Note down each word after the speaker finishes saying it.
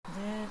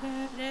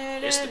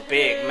It's the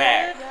Big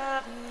Mac,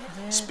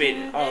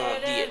 spitting on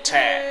the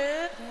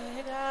attack.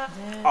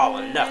 All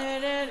or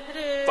nothing.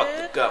 Fuck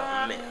the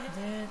government.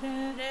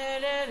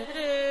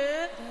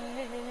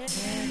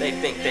 They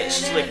think they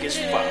slick as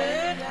fuck.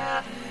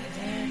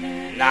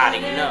 Not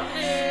enough.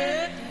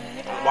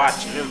 I'm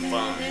watching them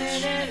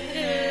funds,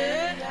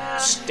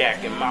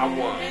 stacking my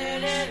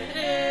ones.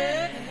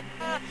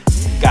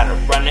 Gotta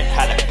run it,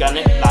 how to gun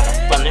it, lot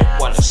of fun it.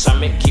 Want a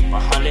summit, keep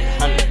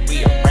 100,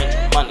 rearrange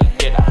your money.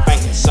 Did I bang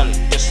it, sonny?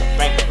 This a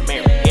banger,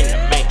 Mary in the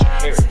mansion.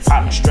 Harry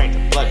Potter, stranger,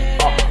 bloody,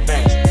 all my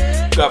fangs.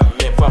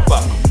 Government,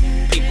 fuck.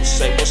 People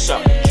say what's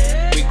up with you.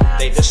 We go,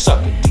 they just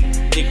suck it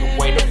deep. Legal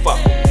way to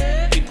fuck with me.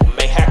 People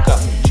may hack up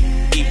with you.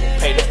 Evil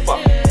pay to fuck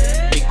with me.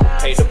 Legal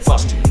pay to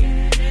bust with me.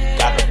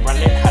 Gotta run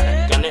it, how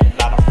to gun it,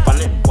 lot of fun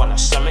it. Want a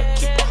summit,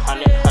 keep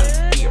 100,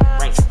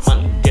 rearrange your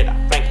money. Did I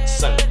bang it,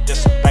 sonny?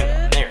 This a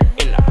banger, Mary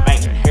in the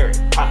mansion. Harry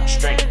Potter,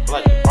 stranger,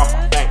 bloody, all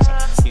my fangs.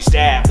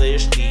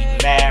 Established, the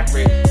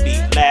maverick, be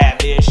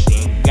lavish,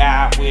 and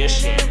God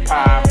wish,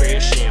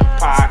 impoverished, in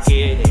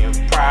pocket,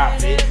 and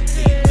profit.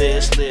 The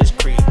listless,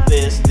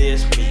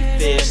 pre-listless, me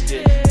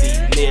fisted,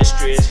 the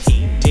mistress,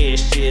 he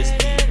dishes,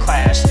 the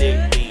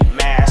classic, the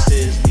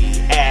masses,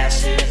 the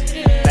asses,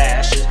 the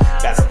fashions.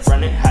 Gotta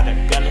run it, how to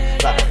gun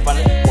it, lot of fun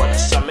it. What a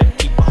summit,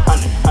 keep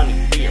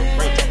 100,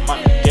 rearrange your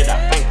money. Did I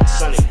bang it,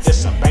 sonny?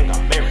 This a banger,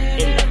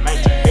 Mary in the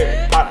mansion.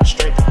 Harry Potter,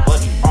 stranger,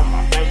 bloody, on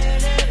my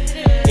fingers.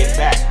 Get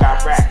back, I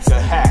rack the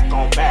hack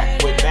on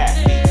back with that.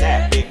 Be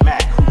that Big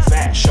Mac, who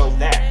fat? Show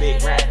that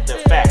big rat, the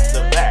fact,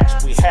 the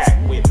facts. We hack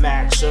with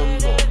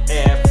maximum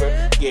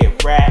effort.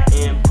 Get rat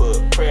and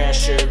put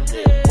pressure.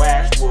 The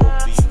wax will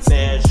be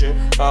measure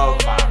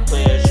of my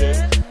pleasure.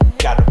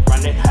 Gotta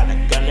run it, how to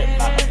gun it,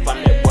 lot of fun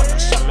it. What a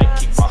summit,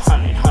 keep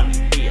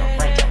 100,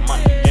 rearrange your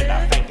money. Did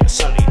I think it's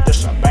sunny?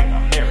 This a banger,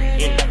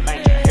 Mary in the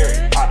mansion.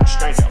 Harry Potter,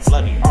 stranger,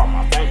 bloody, all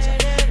my fangs.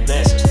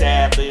 Let's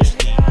establish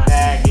the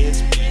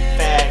maggots, be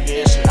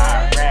faggots,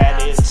 not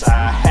radits.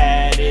 I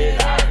had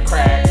it, I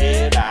crack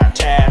it, I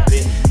tap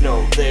it.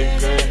 No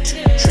liquor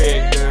to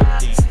trigger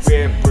the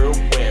river,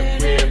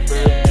 wet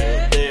river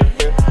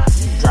deliver.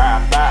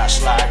 Drive by,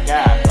 slide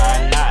guy,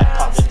 by night.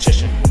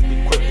 Politician who be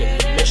quick in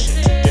the mission,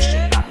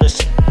 tradition, not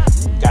listen.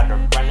 Gotta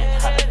run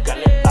it, how to gun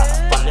it, lot of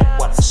fun it.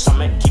 What a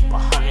summit, keep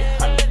 100,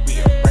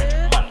 rearrange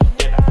your money.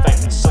 Did I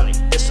think it's sunny?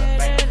 This a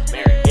banger,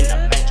 Mary in the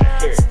mansion.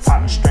 Harry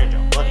Potter, stranger,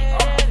 bloody,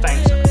 all my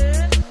fangs.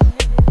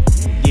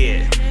 Yeah,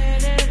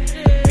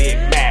 the Big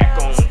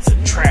Mac on the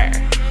track.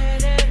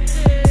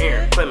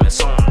 Aaron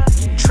Clements on the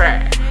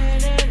track.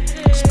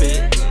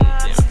 Spitting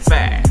them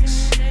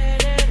facts.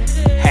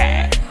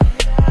 Hack.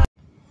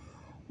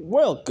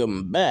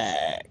 Welcome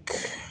back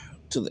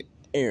to the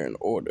Aaron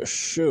Order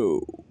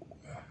Show.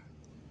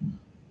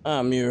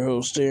 I'm your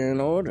host, Aaron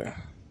Order.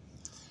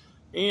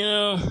 You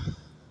know,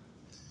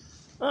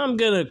 I'm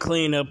gonna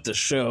clean up the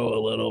show a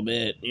little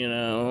bit. You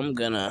know, I'm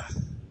gonna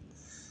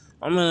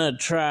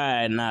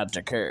try not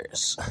to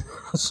curse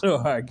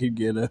so I could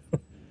get a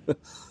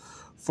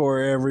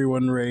for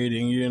everyone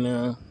rating, you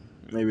know.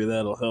 Maybe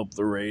that'll help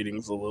the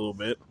ratings a little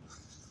bit.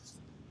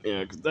 You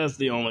know, 'cause that's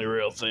the only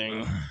real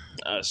thing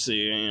I see,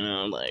 you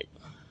know, like.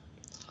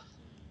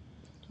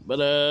 But,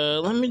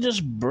 let me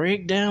just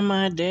break down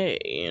my day,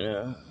 you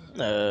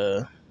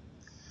know.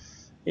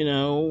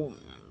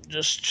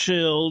 Just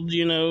chilled,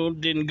 you know,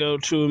 didn't go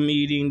to a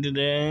meeting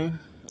today.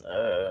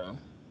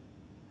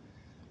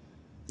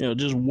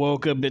 Just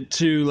woke up at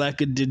 2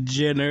 like a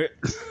degenerate.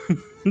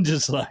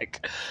 Just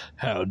like,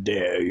 how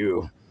dare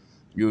you?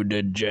 You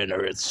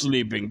degenerate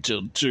sleeping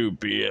till 2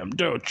 p.m.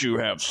 Don't you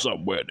have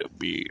somewhere to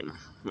be?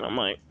 I'm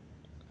like,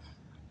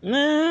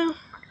 nah,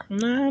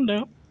 I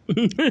don't.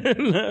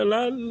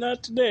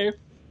 not today.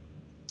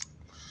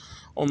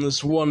 On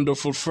this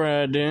wonderful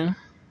Friday.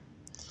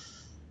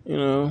 You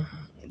know,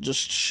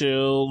 just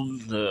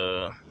chilled.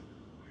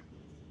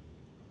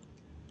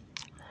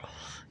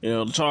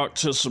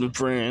 Talked to some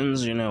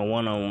friends. You know,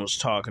 one of them was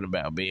talking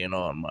about being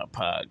on my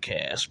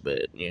podcast,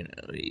 but, you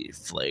know, he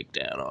flaked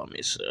out on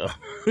me, so,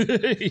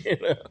 you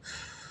know,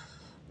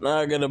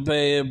 not gonna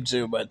pay him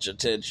too much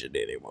attention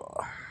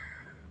anymore.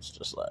 It's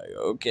just like,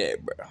 okay,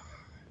 bro.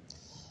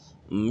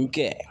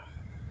 Okay.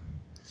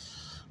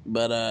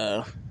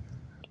 But,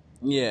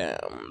 yeah,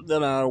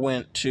 then I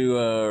went to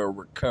a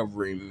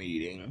recovery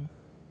meeting.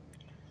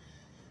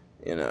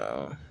 You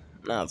know,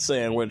 not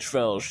saying which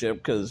fellowship,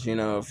 because, you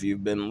know, if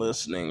you've been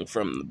listening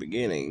from the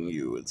beginning,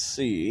 you would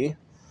see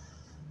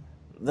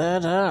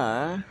that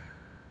I,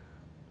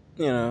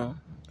 you know,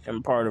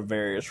 am part of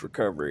various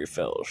recovery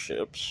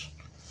fellowships.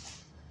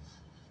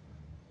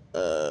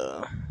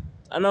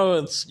 I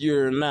know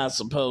you're not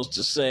supposed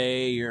to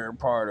say you're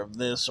part of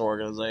this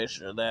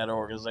organization or that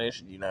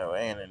organization, you know,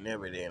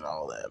 anonymity and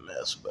all that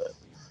mess, but,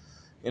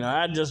 you know,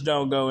 I just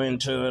don't go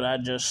into it. I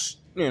just,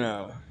 you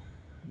know,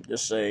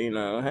 just say, you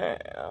know, hey,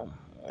 I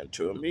went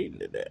to a meeting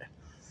today.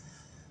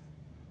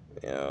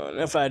 You know, and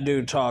if I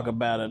do talk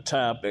about a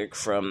topic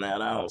from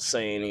that, I don't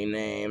say any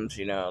names.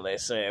 You know, they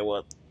say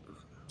what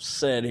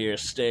said here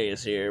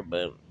stays here,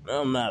 but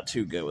I'm not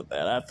too good with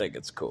that. I think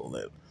it's cool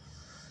that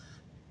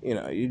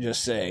You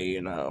just say,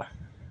 no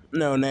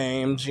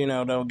names,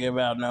 don't give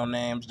out no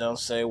names, don't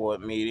say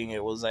what meeting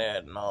it was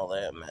at and all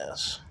that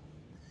mess.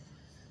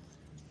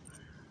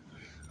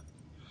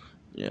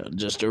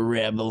 Just a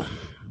rebel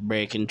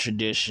breaking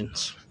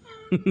traditions.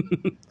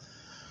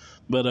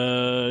 But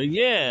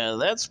yeah,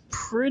 that's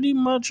pretty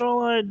much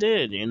all I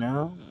did,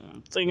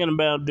 I'm thinking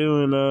about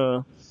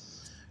doing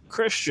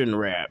Christian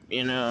rap,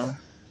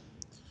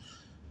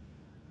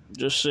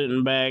 just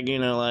sitting back,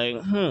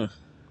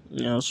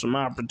 some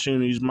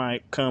opportunities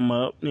might come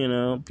up,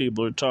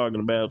 people are talking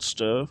about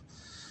stuff.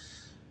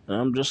 And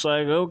I'm just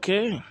like,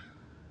 okay,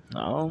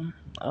 I'll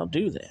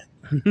do that.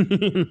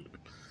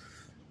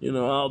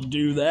 I'll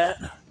do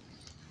that.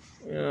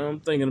 I'm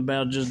thinking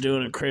about just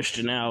doing a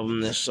Christian album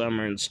this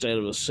summer instead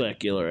of a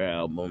secular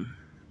album.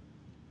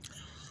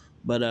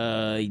 But,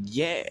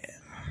 yeah.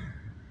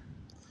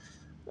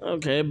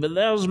 Okay, but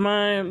that was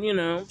my,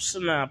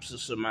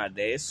 synopsis of my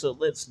day. So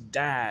let's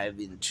dive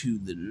into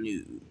the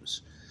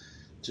news.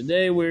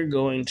 Today we're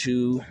going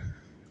to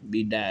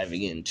be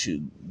diving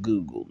into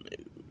Google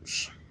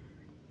News.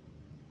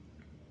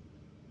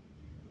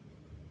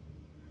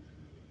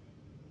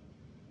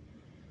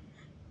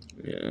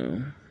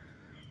 Yeah.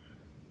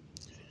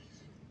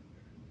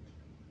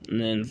 And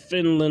then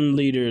Finland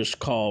leaders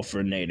call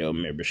for NATO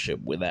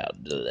membership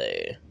without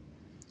delay.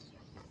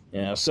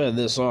 Yeah, I said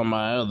this on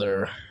my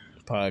other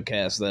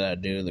podcast that I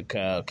do, the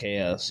Kyle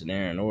Chaos and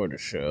Aaron Order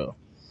show.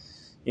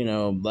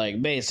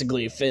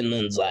 Basically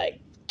Finland's like,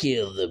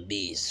 kill the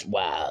beast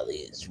while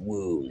he's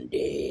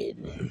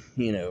wounded.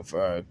 For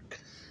our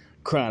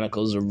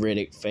Chronicles of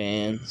Riddick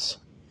fans.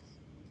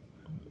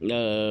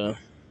 Yeah,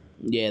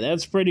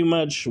 that's pretty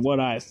much what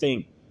I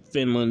think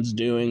Finland's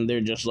doing.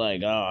 They're just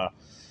like,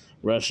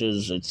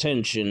 Russia's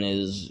attention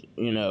is,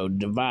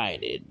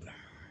 divided.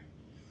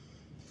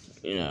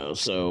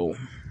 So,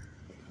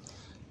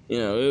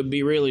 it would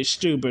be really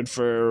stupid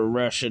for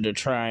Russia to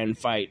try and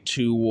fight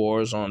two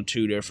wars on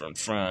two different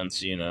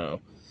fronts,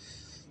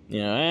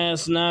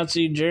 ask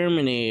Nazi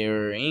Germany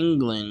or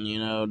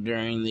England,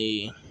 during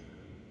the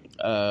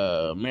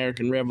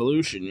American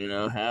Revolution,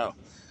 how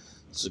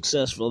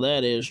successful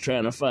that is,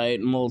 trying to fight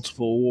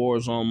multiple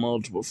wars on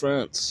multiple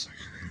fronts.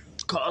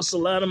 Costs a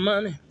lot of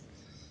money.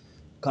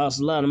 Costs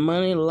a lot of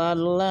money, a lot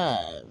of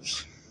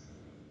lives.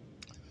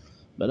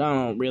 But I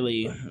don't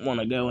really want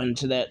to go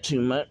into that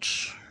too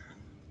much.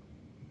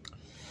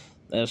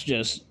 That's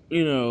just,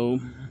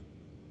 Finland's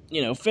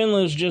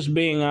just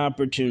being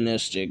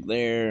opportunistic.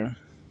 They're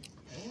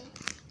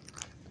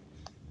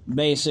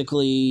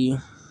basically,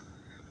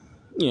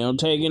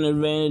 taking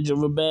advantage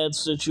of a bad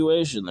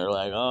situation. They're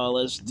like,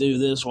 let's do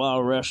this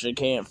while Russia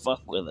can't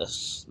fuck with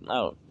us.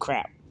 Oh,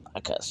 crap.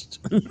 I cussed.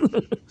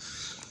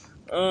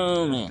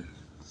 Oh, man.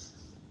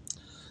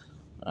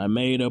 I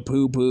made a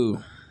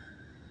poo-poo.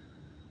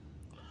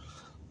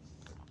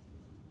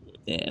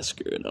 Yeah,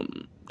 screw it.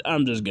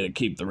 I'm just gonna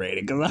keep the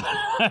rating because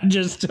I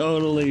just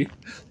totally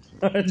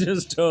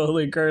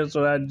cursed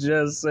what I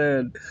just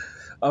said.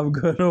 I'm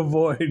gonna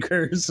avoid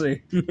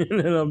cursing,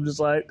 and I'm just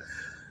like,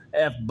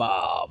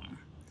 F-bomb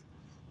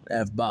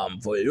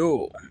for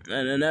you,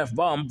 and an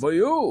F-bomb for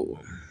you.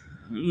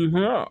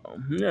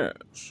 Mm-hmm.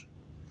 Yes.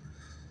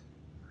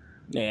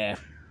 Yeah.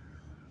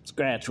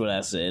 Scratch what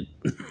I said.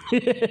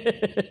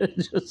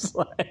 Just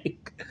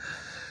like,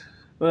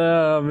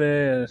 oh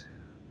man.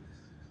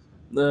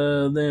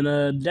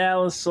 Then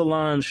Dallas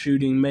salon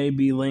shooting may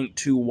be linked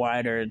to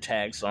wider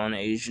attacks on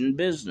Asian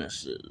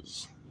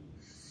businesses.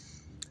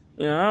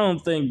 I don't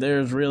think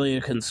there's really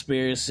a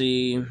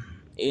conspiracy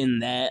in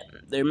that.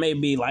 There may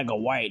be like a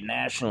white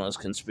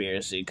nationalist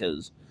conspiracy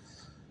because,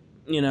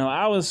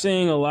 I was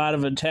seeing a lot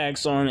of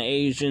attacks on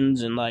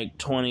Asians in like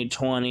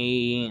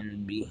 2020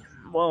 and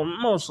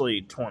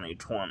mostly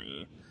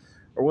 2020.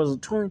 Or was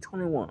it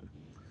 2021?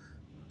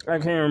 I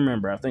can't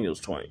remember. I think it was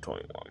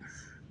 2021.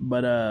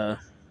 But,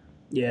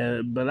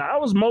 yeah, but I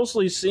was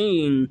mostly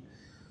seeing,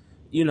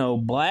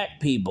 black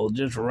people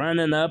just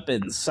running up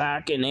and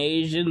socking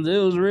Asians. It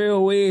was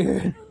real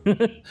weird.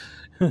 It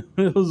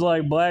was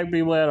like black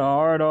people had a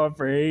hard on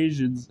for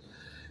Asians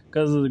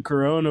because of the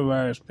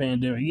coronavirus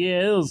pandemic.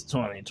 Yeah, it was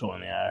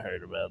 2020. I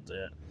heard about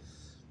that.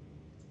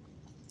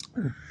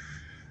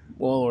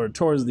 Well, or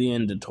towards the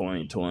end of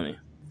 2020.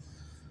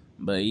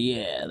 But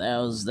yeah, that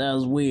was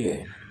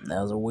weird.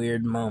 That was a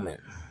weird moment.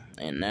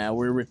 And now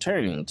we're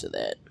returning to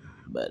that.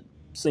 But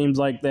seems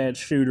like that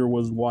shooter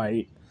was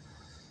white.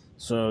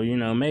 So,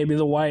 maybe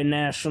the white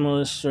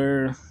nationalists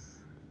are,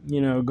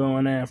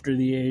 going after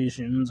the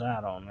Asians.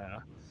 I don't know.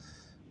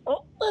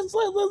 Well,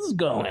 let's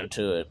go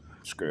into it.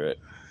 Screw it.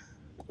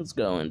 Let's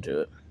go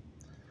into it.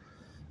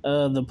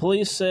 The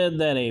police said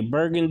that a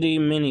burgundy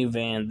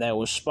minivan that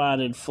was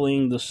spotted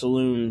fleeing the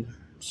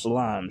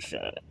salon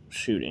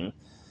shooting.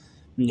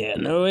 Yeah,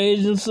 no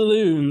Asian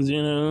saloons,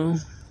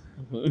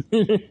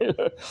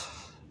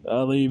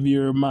 I'll leave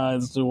your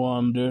minds to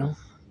wander.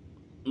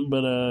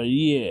 But,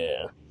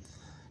 yeah.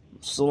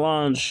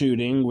 Salon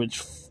shooting,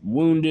 which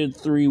wounded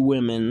 3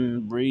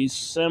 women,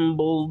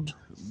 resembled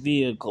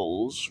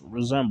vehicles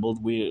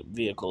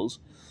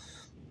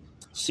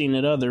seen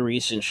at other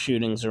recent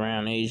shootings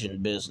around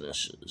Asian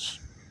businesses.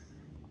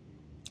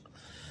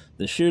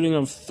 The shooting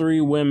of 3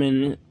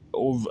 women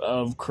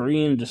of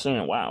Korean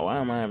descent. Wow, why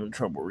am I having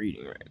trouble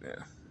reading right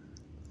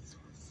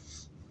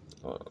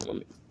now? Let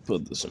me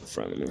put this in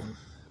front of me.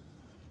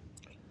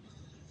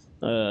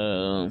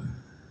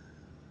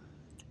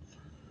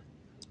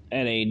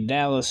 At a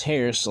Dallas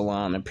hair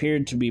salon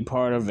appeared to be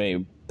part of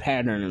a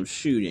pattern of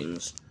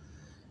shootings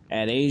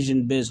at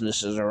Asian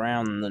businesses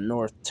around the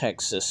North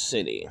Texas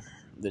city.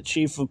 The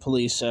chief of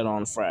police said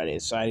on Friday,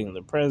 citing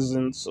the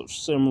presence of a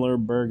similar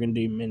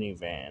burgundy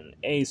minivan,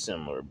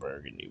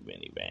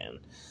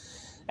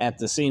 at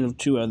the scene of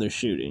 2 other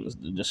shootings.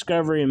 The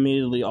discovery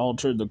immediately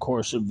altered the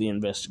course of the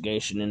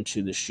investigation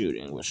into the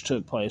shooting, which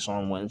took place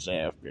on Wednesday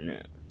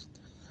afternoon.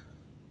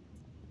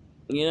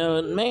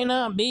 It may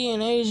not be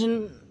an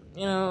Asian,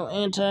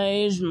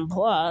 anti-Asian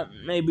plot,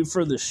 maybe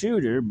for the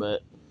shooter,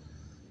 but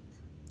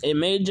it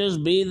may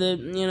just be that,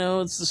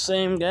 it's the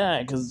same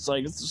guy, because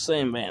it's the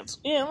same man. So,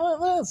 yeah,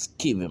 let's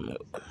keep it moving.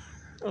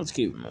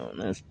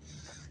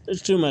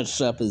 There's too much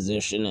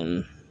supposition,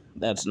 and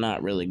that's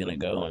not really going to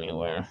go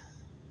anywhere.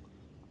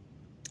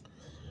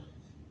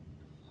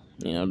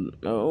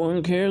 No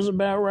one cares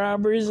about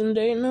robberies in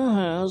Dayton,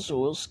 Ohio,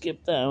 so we'll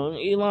skip that one.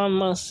 Elon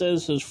Musk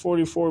says his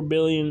 $44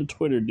 billion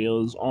Twitter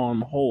deal is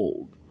on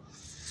hold.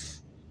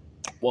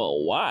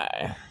 Well,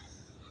 why?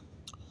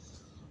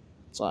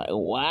 It's like,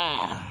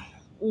 why?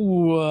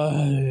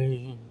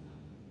 Why?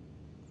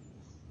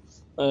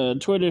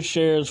 Twitter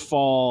shares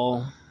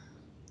fall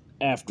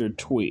after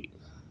tweet.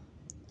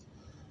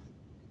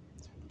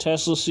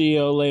 Tesla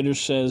CEO later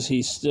says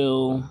he's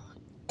still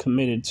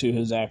committed to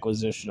his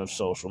acquisition of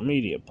social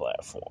media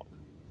platform.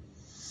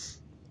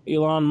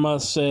 Elon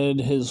Musk said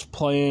his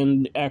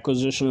planned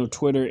acquisition of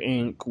Twitter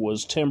Inc.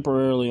 was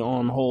temporarily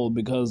on hold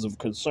because of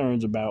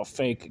concerns about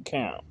fake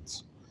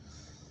accounts.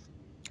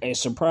 A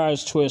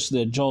surprise twist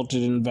that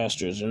jolted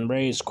investors and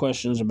raised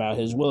questions about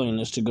his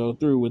willingness to go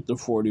through with the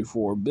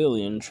 $44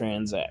 billion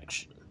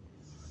transaction.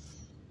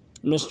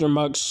 Mr.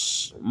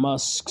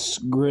 Musk's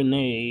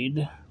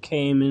grenade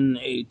came in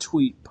a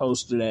tweet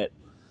posted at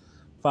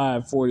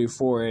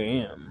 5:44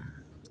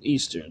 a.m.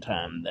 Eastern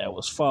Time that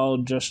was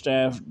followed just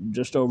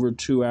over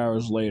 2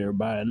 hours later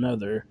by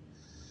another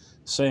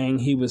saying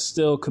he was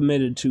still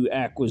committed to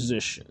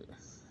acquisition.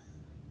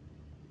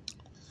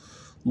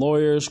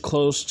 Lawyers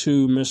close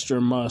to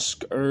Mr.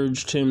 Musk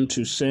urged him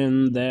to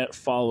send that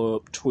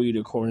follow-up tweet,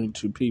 according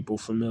to people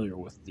familiar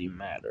with the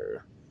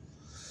matter.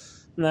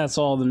 And that's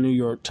all the New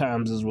York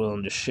Times is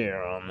willing to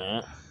share on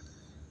that.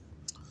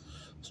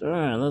 So,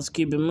 alright, let's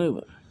keep it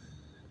moving.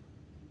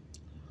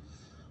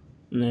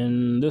 And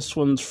then this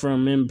one's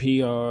from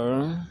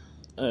NPR.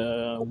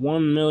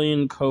 1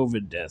 million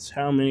COVID deaths.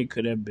 How many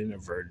could have been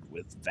averted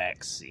with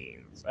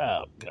vaccines?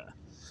 Oh, God.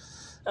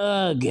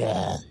 Oh,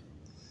 God.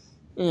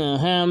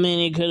 How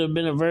many could have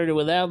been averted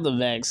without the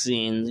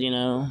vaccines?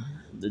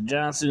 The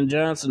Johnson &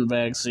 Johnson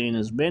vaccine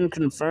has been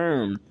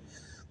confirmed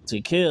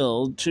to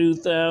kill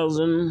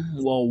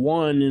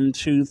 1 in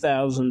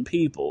 2,000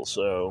 people.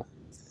 So,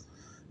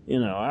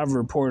 I've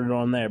reported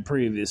on that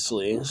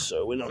previously,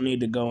 so we don't need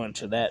to go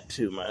into that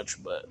too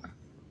much, but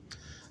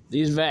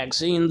these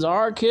vaccines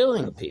are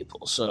killing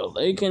people, so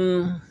they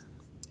can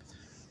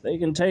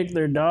take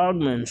their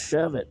dogma and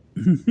shove it.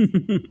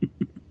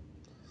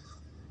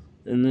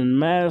 And then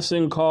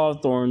Madison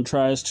Cawthorn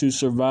tries to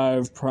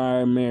survive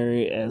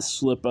primary as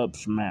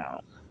slip-ups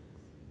mount.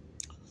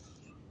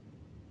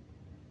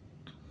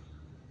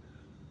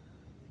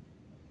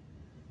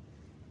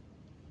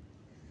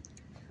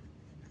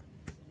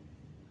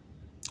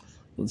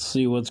 Let's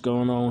see what's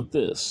going on with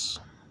this.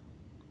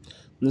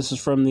 This is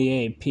from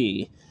the AP.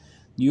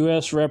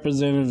 U.S.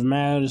 Representative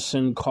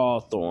Madison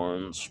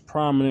Cawthorn's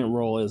prominent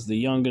role as the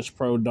youngest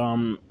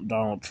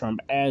pro-Donald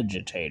Trump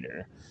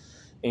agitator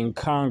in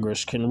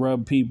Congress can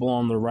rub people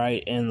on the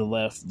right and the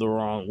left the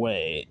wrong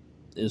way,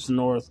 in his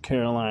North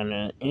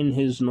Carolina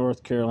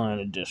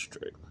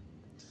district.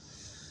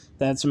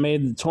 That's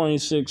made the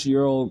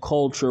 26-year-old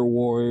culture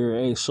warrior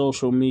a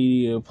social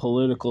media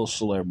political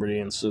celebrity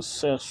and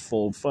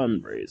successful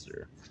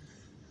fundraiser.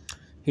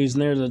 He's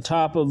near the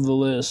top of the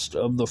list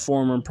of the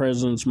former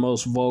president's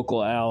most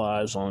vocal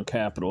allies on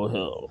Capitol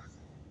Hill.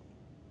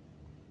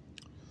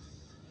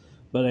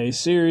 But a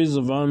series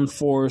of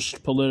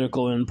unforced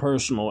political and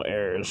personal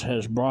errors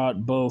has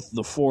brought both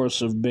the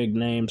force of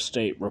big-name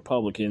state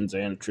Republicans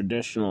and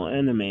traditional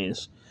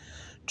enemies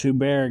to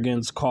bear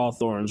against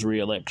Cawthorn's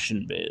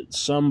re-election bid.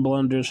 Some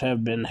blunders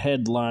have been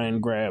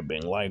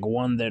headline-grabbing, like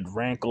one that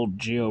rankled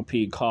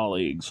GOP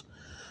colleagues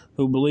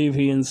who believe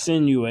he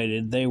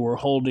insinuated they were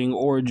holding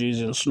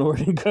orgies and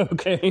snorting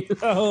cocaine.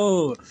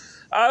 Oh,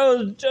 I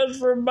was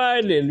just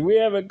reminded. We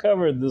haven't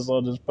covered this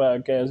on this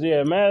podcast.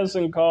 Yeah,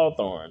 Madison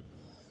Cawthorn.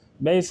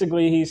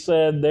 Basically, he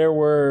said there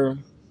were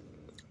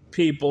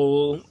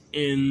people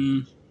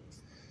in,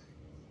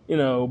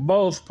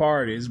 both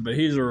parties, but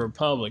he's a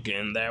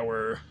Republican, that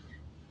were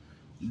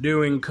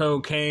doing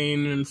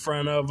cocaine in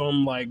front of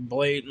him, like,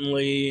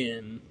 blatantly,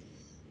 and,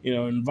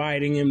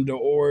 inviting him to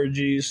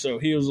orgies. So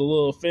he was a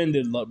little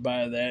offended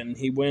by that, and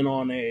he went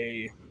on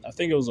I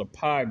think it was a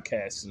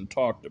podcast, and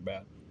talked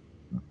about it.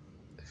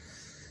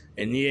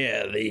 And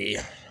yeah, the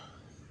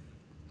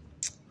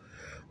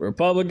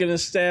Republican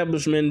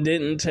establishment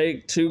didn't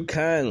take too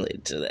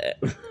kindly to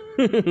that.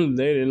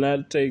 They did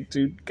not take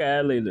too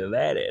kindly to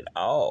that at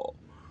all.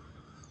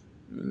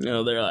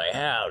 They're like,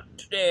 how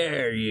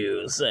dare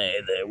you say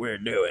that we're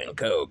doing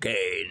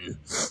cocaine?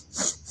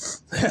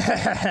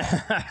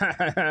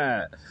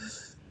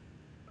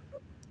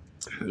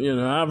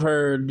 I've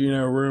heard,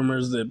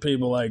 rumors that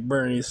people like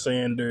Bernie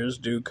Sanders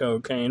do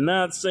cocaine.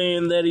 Not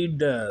saying that he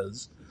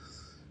does,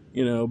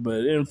 but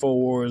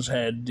InfoWars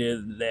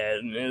did that.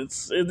 And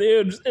it's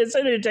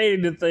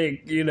entertaining to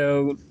think,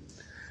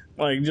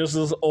 like just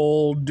this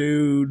old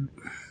dude,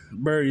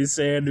 Bernie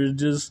Sanders,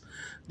 just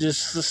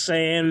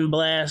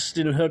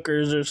sandblasting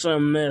hookers or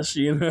some mess,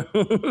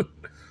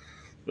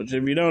 Which,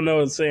 if you don't know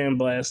what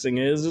sandblasting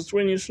is, it's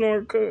when you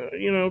snort,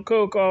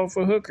 coke off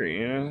a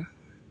hooker,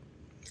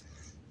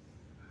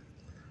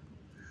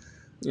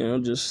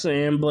 just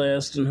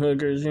sandblasting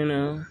hookers,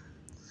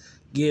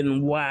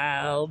 getting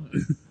wild,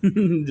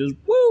 just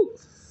woo,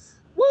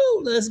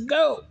 let's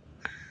go.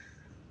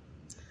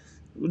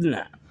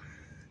 Nah,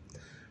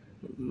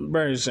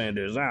 Bernie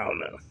Sanders, I don't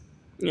know.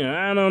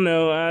 I don't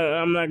know.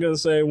 I'm not going to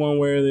say one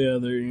way or the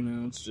other.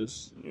 It's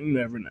just, you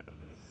never know.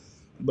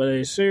 But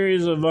a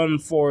series of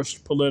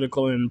unforced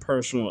political and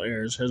personal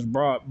errors has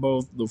brought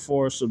both the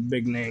force of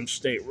big-name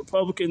state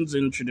Republicans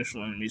and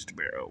traditional enemies to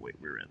bear. Oh, wait,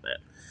 we read that.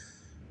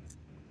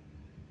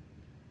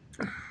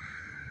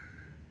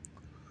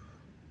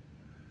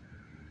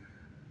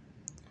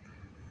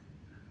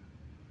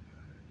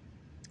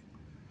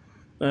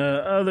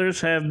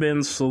 Others have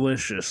been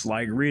salacious,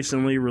 like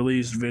recently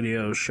released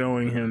videos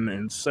showing him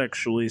in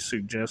sexually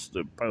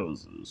suggestive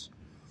poses.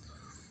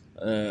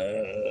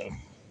 I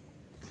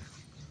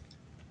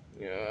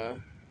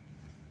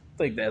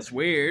think that's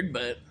weird,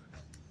 but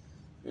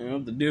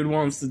if the dude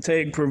wants to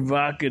take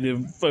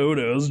provocative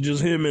photos,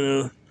 just him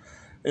in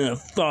a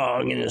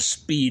thong and a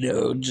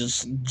Speedo,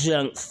 just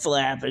junk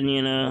flapping,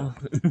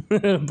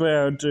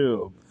 power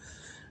to him.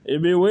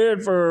 It'd be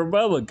weird for a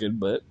Republican,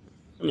 but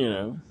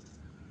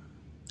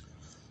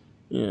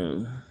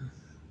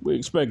we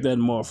expect that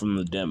more from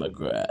the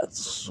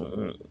Democrats.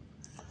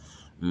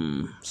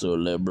 So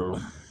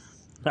liberal.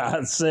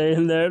 Not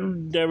saying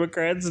that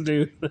Democrats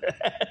do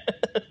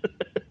that.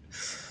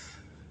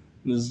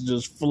 It's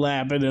just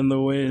flapping in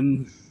the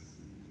wind.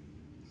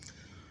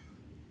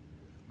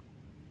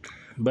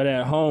 But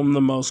at home,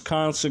 the most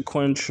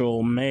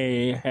consequential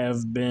may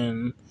have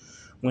been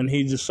when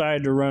he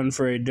decided to run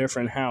for a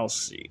different House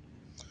seat,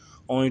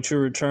 only to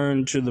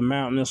return to the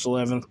mountainous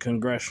 11th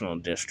Congressional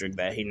District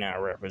that he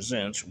now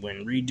represents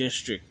when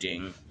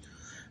redistricting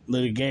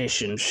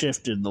litigation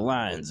shifted the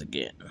lines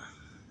again.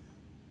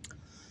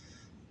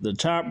 The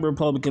top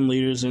Republican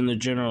leaders in the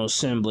General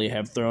Assembly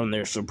have thrown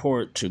their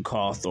support to a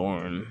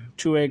Cawthorn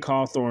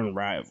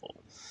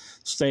rival,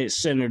 State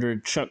Senator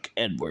Chuck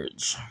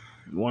Edwards,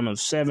 one of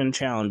 7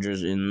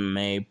 challengers in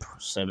May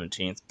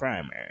 17th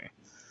primary,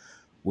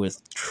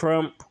 with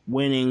Trump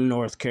winning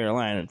North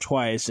Carolina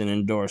twice and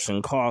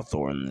endorsing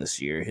Cawthorn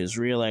this year. His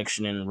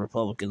re-election in a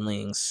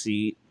Republican-leaning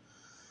seat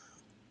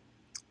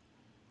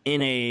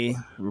in a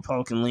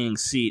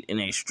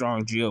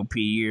strong GOP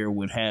year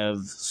would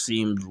have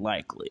seemed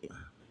likely.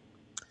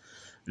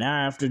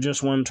 Now, after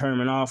just one term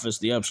in office,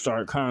 the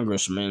upstart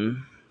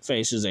congressman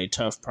faces a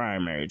tough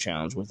primary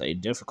challenge with a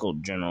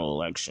difficult general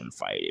election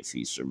fight if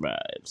he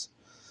survives.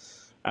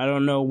 I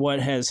don't know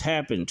what has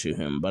happened to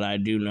him, but I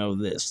do know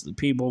this. The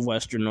people of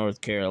Western North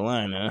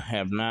Carolina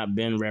have not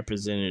been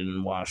represented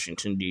in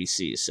Washington,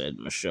 D.C., said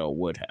Michelle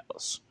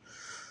Woodhouse,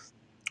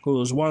 who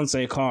was once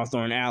a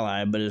Cawthorn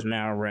ally but is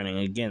now running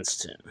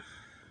against him.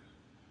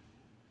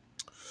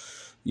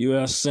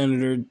 U.S.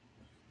 Senator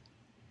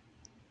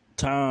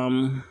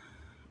Tom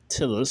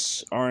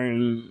Tillis,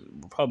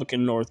 in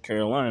Republican North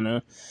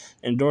Carolina,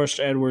 endorsed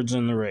Edwards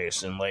in the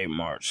race in late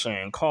March,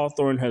 saying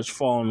Cawthorn has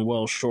fallen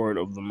well short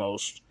of the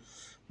most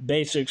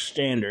basic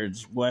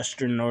standards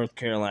Western North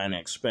Carolina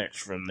expects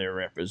from their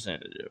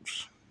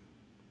representatives.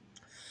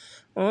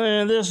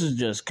 Well, this is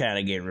just kind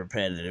of getting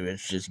repetitive.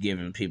 It's just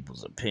giving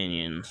people's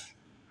opinions.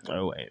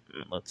 Oh, wait,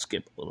 let's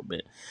skip a little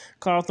bit.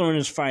 Cawthorn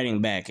is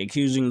fighting back,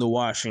 accusing the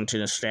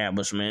Washington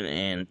establishment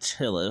and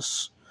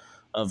Tillis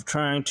of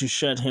trying to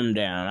shut him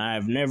down. I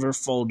have never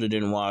folded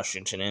in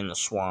Washington, and the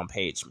swamp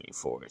hates me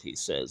for it, he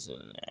says in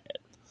an ad.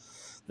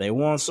 They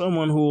want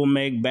someone who will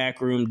make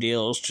backroom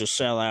deals to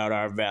sell out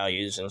our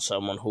values and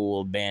someone who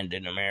will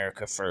abandon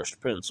America First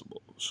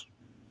principles.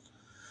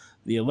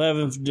 The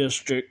 11th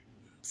District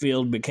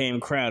field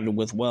became crowded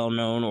with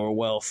well-known or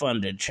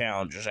well-funded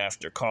challengers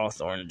after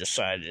Cawthorn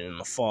decided in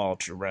the fall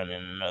to run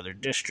in another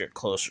district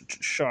closer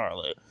to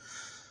Charlotte,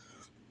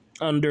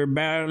 under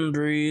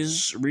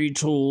boundaries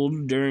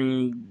retooled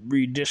during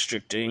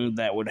redistricting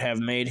that would have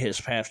made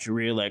his path to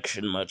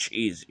re-election much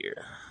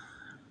easier.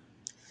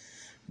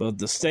 But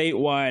the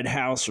statewide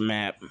House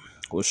map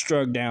was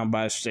struck down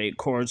by state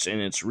courts,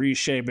 and its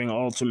reshaping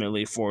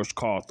ultimately forced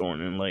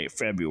Cawthorn in late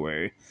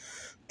February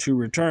to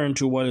return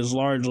to what is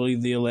largely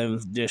the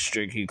 11th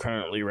district he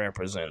currently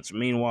represents.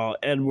 Meanwhile,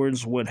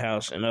 Edwards,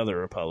 Woodhouse, and other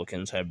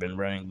Republicans have been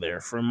running there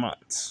for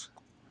months.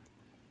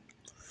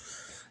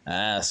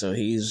 So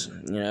he's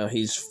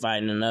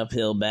fighting an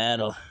uphill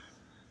battle.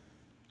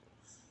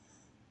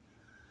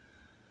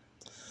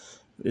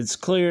 It's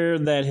clear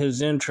that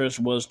his interest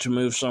was to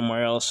move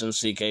somewhere else and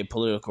seek a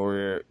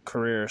political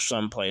career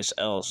someplace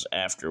else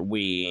after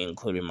we,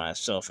 including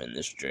myself in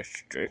this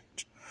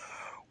district,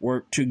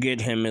 worked to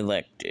get him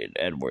elected,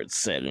 Edwards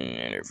said in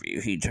an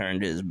interview. He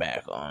turned his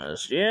back on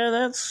us. Yeah,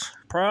 that's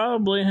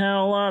probably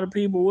how a lot of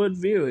people would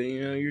view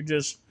it. You're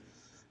just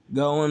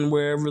going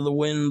wherever the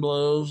wind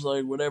blows,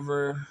 like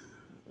whatever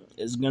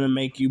is going to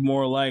make you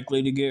more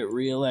likely to get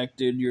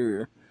reelected,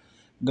 you're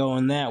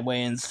going that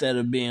way instead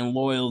of being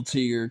loyal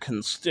to your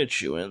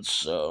constituents.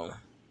 So,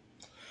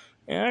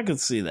 yeah, I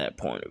could see that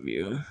point of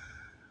view.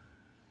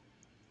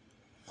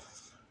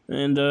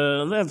 And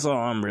that's all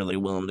I'm really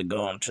willing to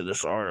go into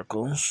this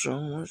article. So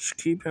let's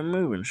keep it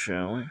moving,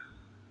 shall we?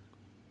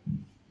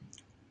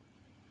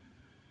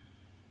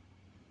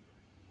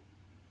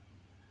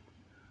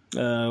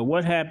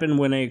 What happened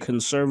when a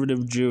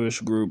conservative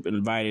Jewish group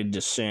invited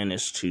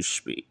DeSantis to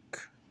speak?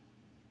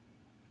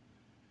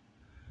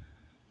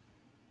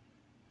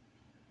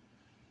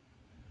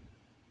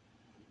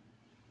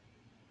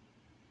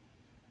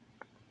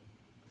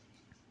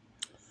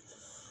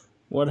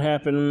 What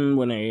happened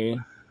when we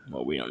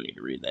don't need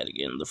to read that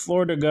again. The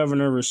Florida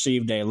governor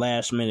received a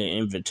last-minute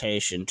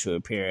invitation to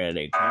appear at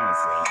a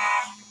conference.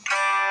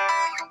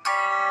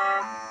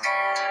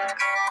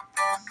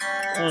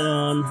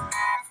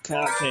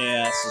 Cal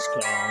Chaos is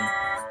calling.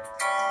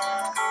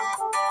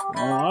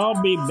 I'll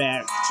be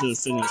back to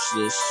finish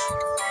this.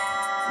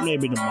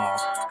 Maybe tomorrow.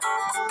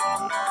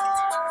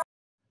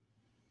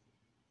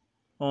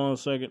 Hold on a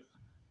second.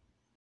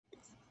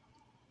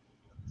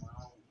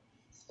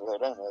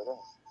 Right on.